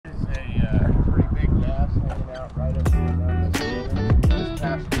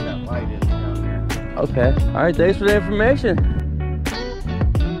Okay. All right, thanks for the information.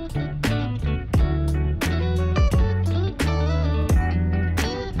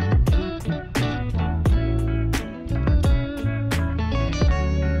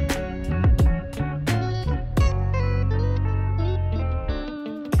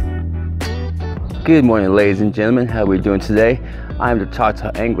 Good morning, ladies and gentlemen. How are we doing today? I'm the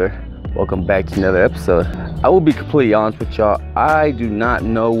Topwater Angler. Welcome back to another episode. I will be completely honest with y'all. I do not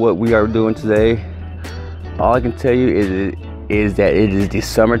know what we are doing today. All I can tell you is that it is the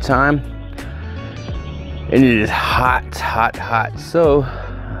summertime and it is hot, hot, hot. So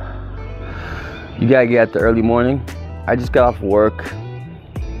you gotta get out the early morning. I just got off work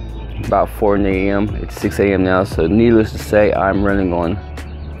about 4 a.m. It's 6 a.m. now, so needless to say, I'm running on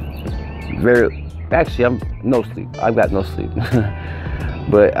I'm no sleep. I've got no sleep.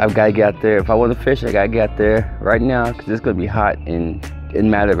 But I've got to get out there. If I want to fish, I got to get out there right now because it's going to be hot in a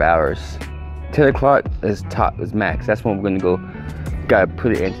matter of hours. 10 o'clock is max. That's when we're going to go. Got to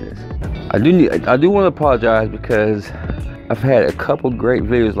put it into this. I do want to apologize because I've had a couple great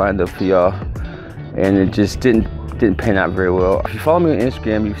videos lined up for y'all, and it just didn't pan out very well. If you follow me on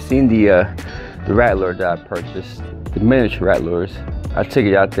Instagram, you've seen the rat lure that I purchased, the miniature rat lures. I took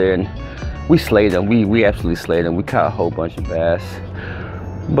it out there and we slayed them. We absolutely slayed them. We caught a whole bunch of bass.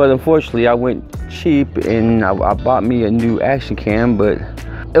 But unfortunately, I went cheap and I bought me a new action cam, but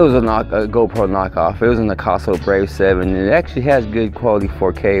it was a GoPro knockoff. It was an Akaso Brave 7. And it actually has good quality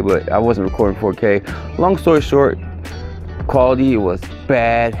 4K, but I wasn't recording 4K. Long story short, quality was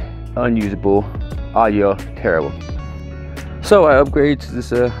bad, unusable, audio terrible. So I upgraded to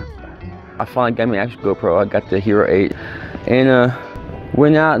this. I finally got me an actual GoPro. I got the Hero 8, and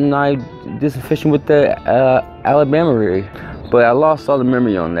went out and I did some fishing with the Alabama rig, but I lost all the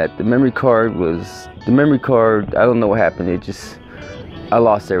memory on that. The memory card, I don't know what happened. I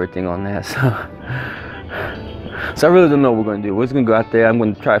lost everything on that. So I really don't know what we're gonna do. We're just gonna go out there. I'm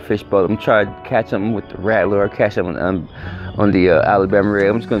gonna try to fish both. I'm gonna try to catch them with the rat lure, catch them on the Alabama rig.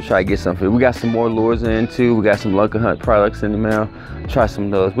 I'm just gonna try to get something. We got some more lures in too. We got some Lunker Hunt products in the mail. Try some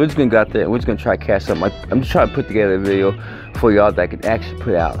of those. We're just gonna go out there and we're just gonna try to catch something. I'm just trying to put together a video for y'all that I can actually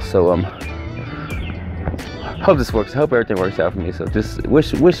put out. So hope this works. I hope everything works out for me. So just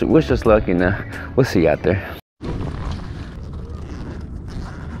wish us luck, and we'll see you out there.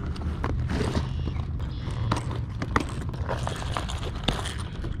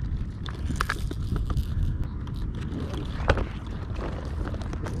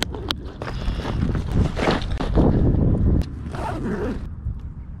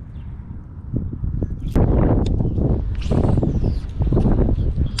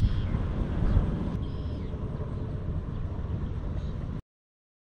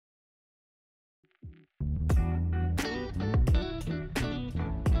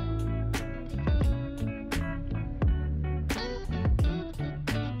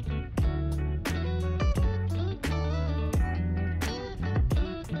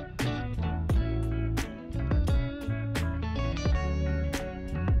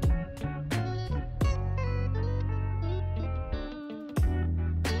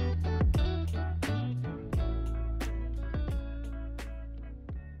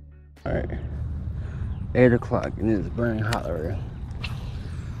 All right, 8 o'clock and it's burning hot already.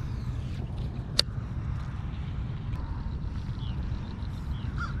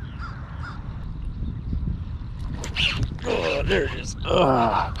 Oh, there it is.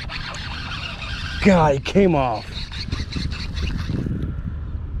 Oh, God, it came off.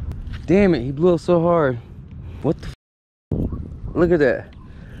 Damn it, he blew up so hard. What the f? Look at that.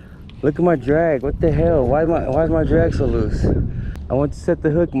 Look at my drag. What the hell? Why is my drag so loose? I went to set the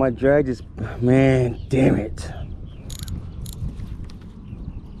hook, my drag just, man, damn it.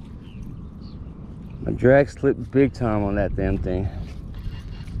 My drag slipped big time on that damn thing.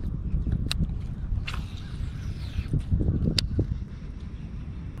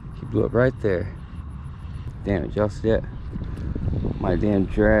 He blew up right there. Damn it, y'all see that? My damn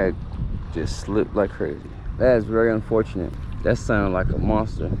drag just slipped like crazy. That is very unfortunate. That sounded like a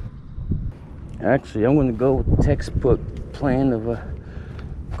monster. Actually, I'm gonna go with the textbook plan of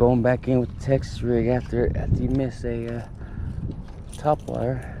going back in with the Texas rig after you miss a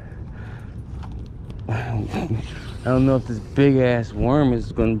topwater. I don't know if this big ass worm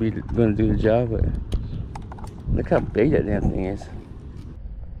is gonna do the job, but look how big that damn thing is.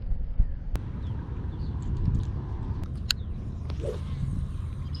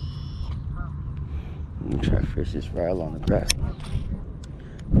 I'm gonna try to fish this right along the grass.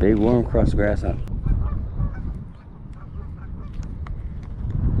 Big worm across the grass, huh?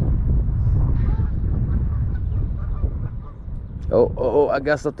 Oh, I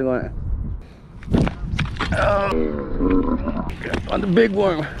got something on it. On the big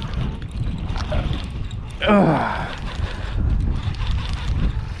worm.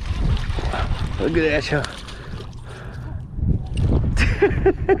 Look at that, y'all.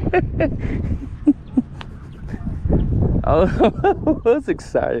 I was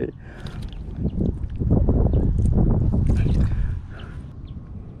excited.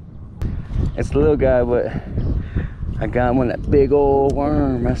 It's a little guy, but I got him on that big old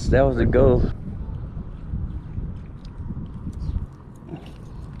worm. That was the goal.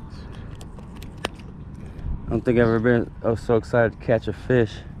 I don't think I've ever been so excited to catch a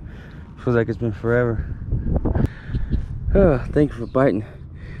fish. Feels like it's been forever. Oh, thank you for biting.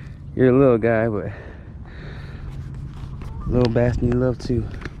 You're a little guy, but little bass need love too.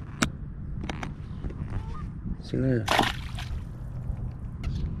 See you later.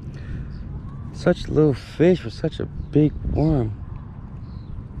 Such little fish for such a big worm.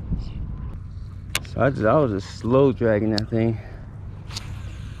 So I was just slow dragging that thing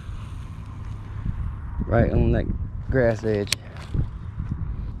right on that grass edge.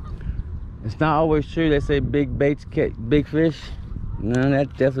 It's not always true. They say big baits catch big fish. No,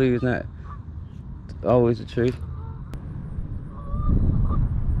 that definitely is not always the truth.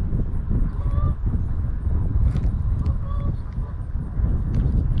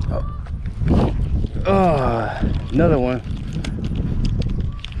 Oh, another one.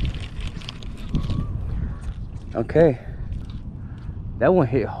 Okay. That one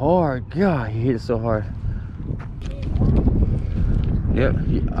hit hard. God, he hit it so hard. Yep,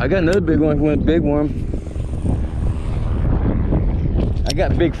 I got another big one. Went big worm. I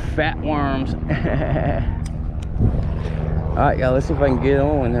got big fat worms. All right, y'all. Let's see if I can get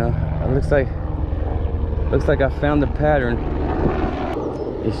on now. It looks like I found the pattern.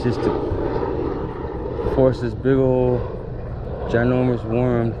 It's just to force this big old ginormous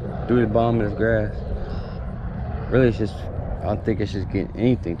worm through the bottom of this grass. Really, it's just, I don't think it's just getting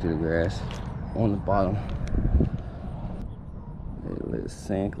anything through the grass on the bottom. Let it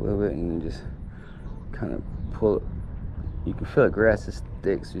sink a little bit and then just kind of pull it. You can feel the grass is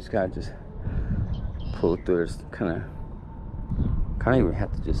thick, so you just gotta just pull it through. It's kind of even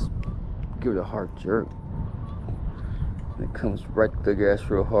have to just give it a hard jerk. And it comes right through the grass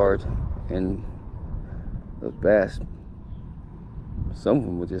real hard, and those bass, some of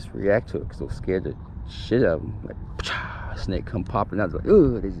them will just react to it because they're scared the shit out of them. Like, a snake come popping out, they're like,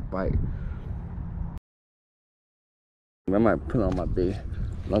 ugh, they just bite. I might put on my big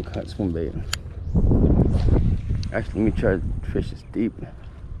lung cut swim bait. Actually, let me try to fish this deep.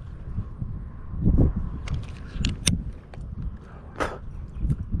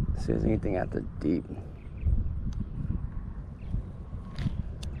 See if there's anything out there deep.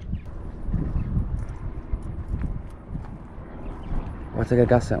 I think I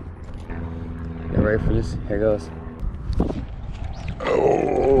got some. Get ready for this? Here goes.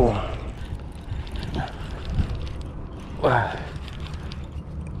 Oh. Wow.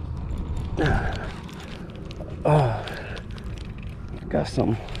 Oh. I got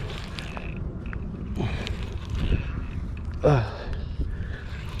something.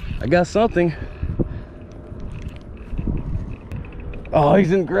 I got something. Oh,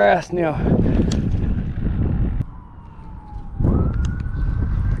 he's in grass now.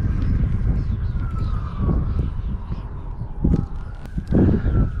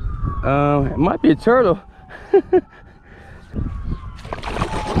 It might be a turtle.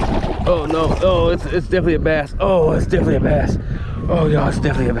 Oh no, oh, it's definitely a bass. Oh, it's definitely a bass. Oh yeah, it's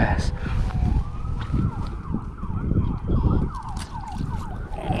definitely a bass.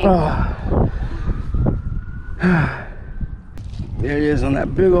 Oh. There it is on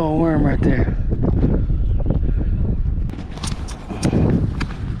that big old worm right there.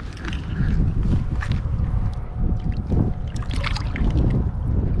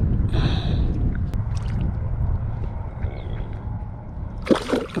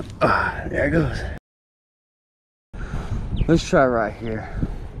 There it goes. Let's try right here.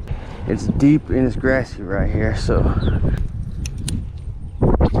 It's deep and it's grassy right here, so.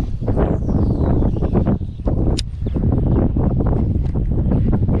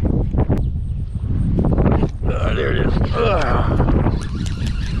 There it is.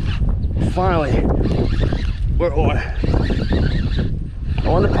 Finally, we're on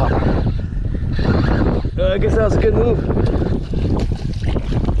the popper. I guess that was a good move.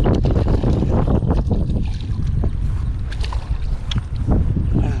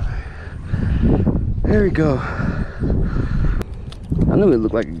 There we go. I knew it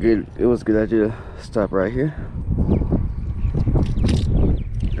looked like it was a good idea to stop right here.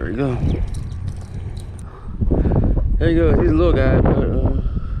 There we go. There you go. He's a little guy, but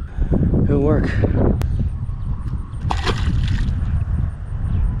he'll work.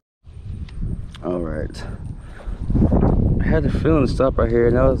 it. I had the feeling to stop right here,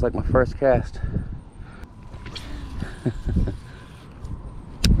 and that was like my first cast.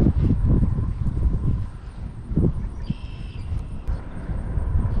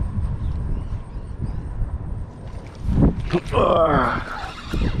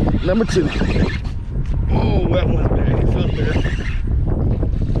 Number 2. Oh, that one's bad. It feels bad.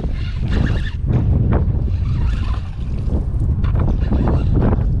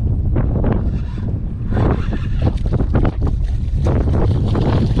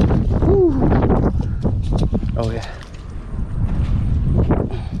 Oh yeah,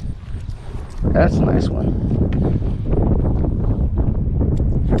 that's a nice one.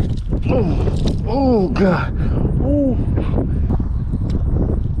 Oh God. Oh.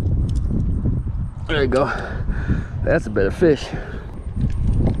 There you go. That's a better fish.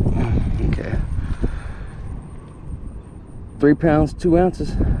 Okay. 3 pounds, 2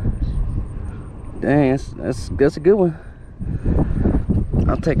 ounces. Dang, that's a good one.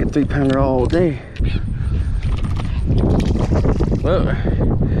 I'll take a 3-pounder all day. Well,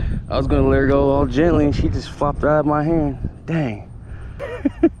 I was gonna let her go all gently and she just flopped right out of my hand. Dang.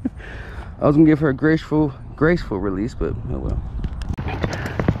 I was gonna give her a graceful release, but oh well.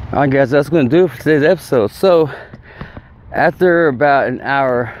 Alright guys, that's gonna do it for today's episode. So after about an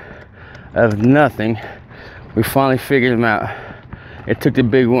hour of nothing, we finally figured him out. It took the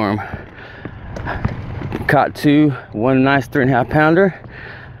big worm. Caught 2, one nice 3.5 pounder,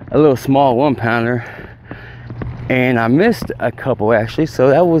 a little small 1 pounder, and I missed a couple actually, so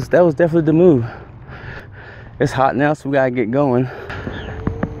that was definitely the move. It's hot now, so we gotta get going.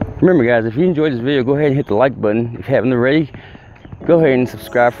 Remember guys, if you enjoyed this video, go ahead and hit the like button. If you haven't already, go ahead and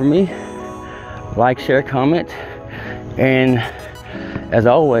subscribe for me. Like, share, comment, and as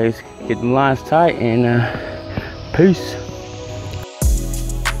always, get the lines tight, and peace.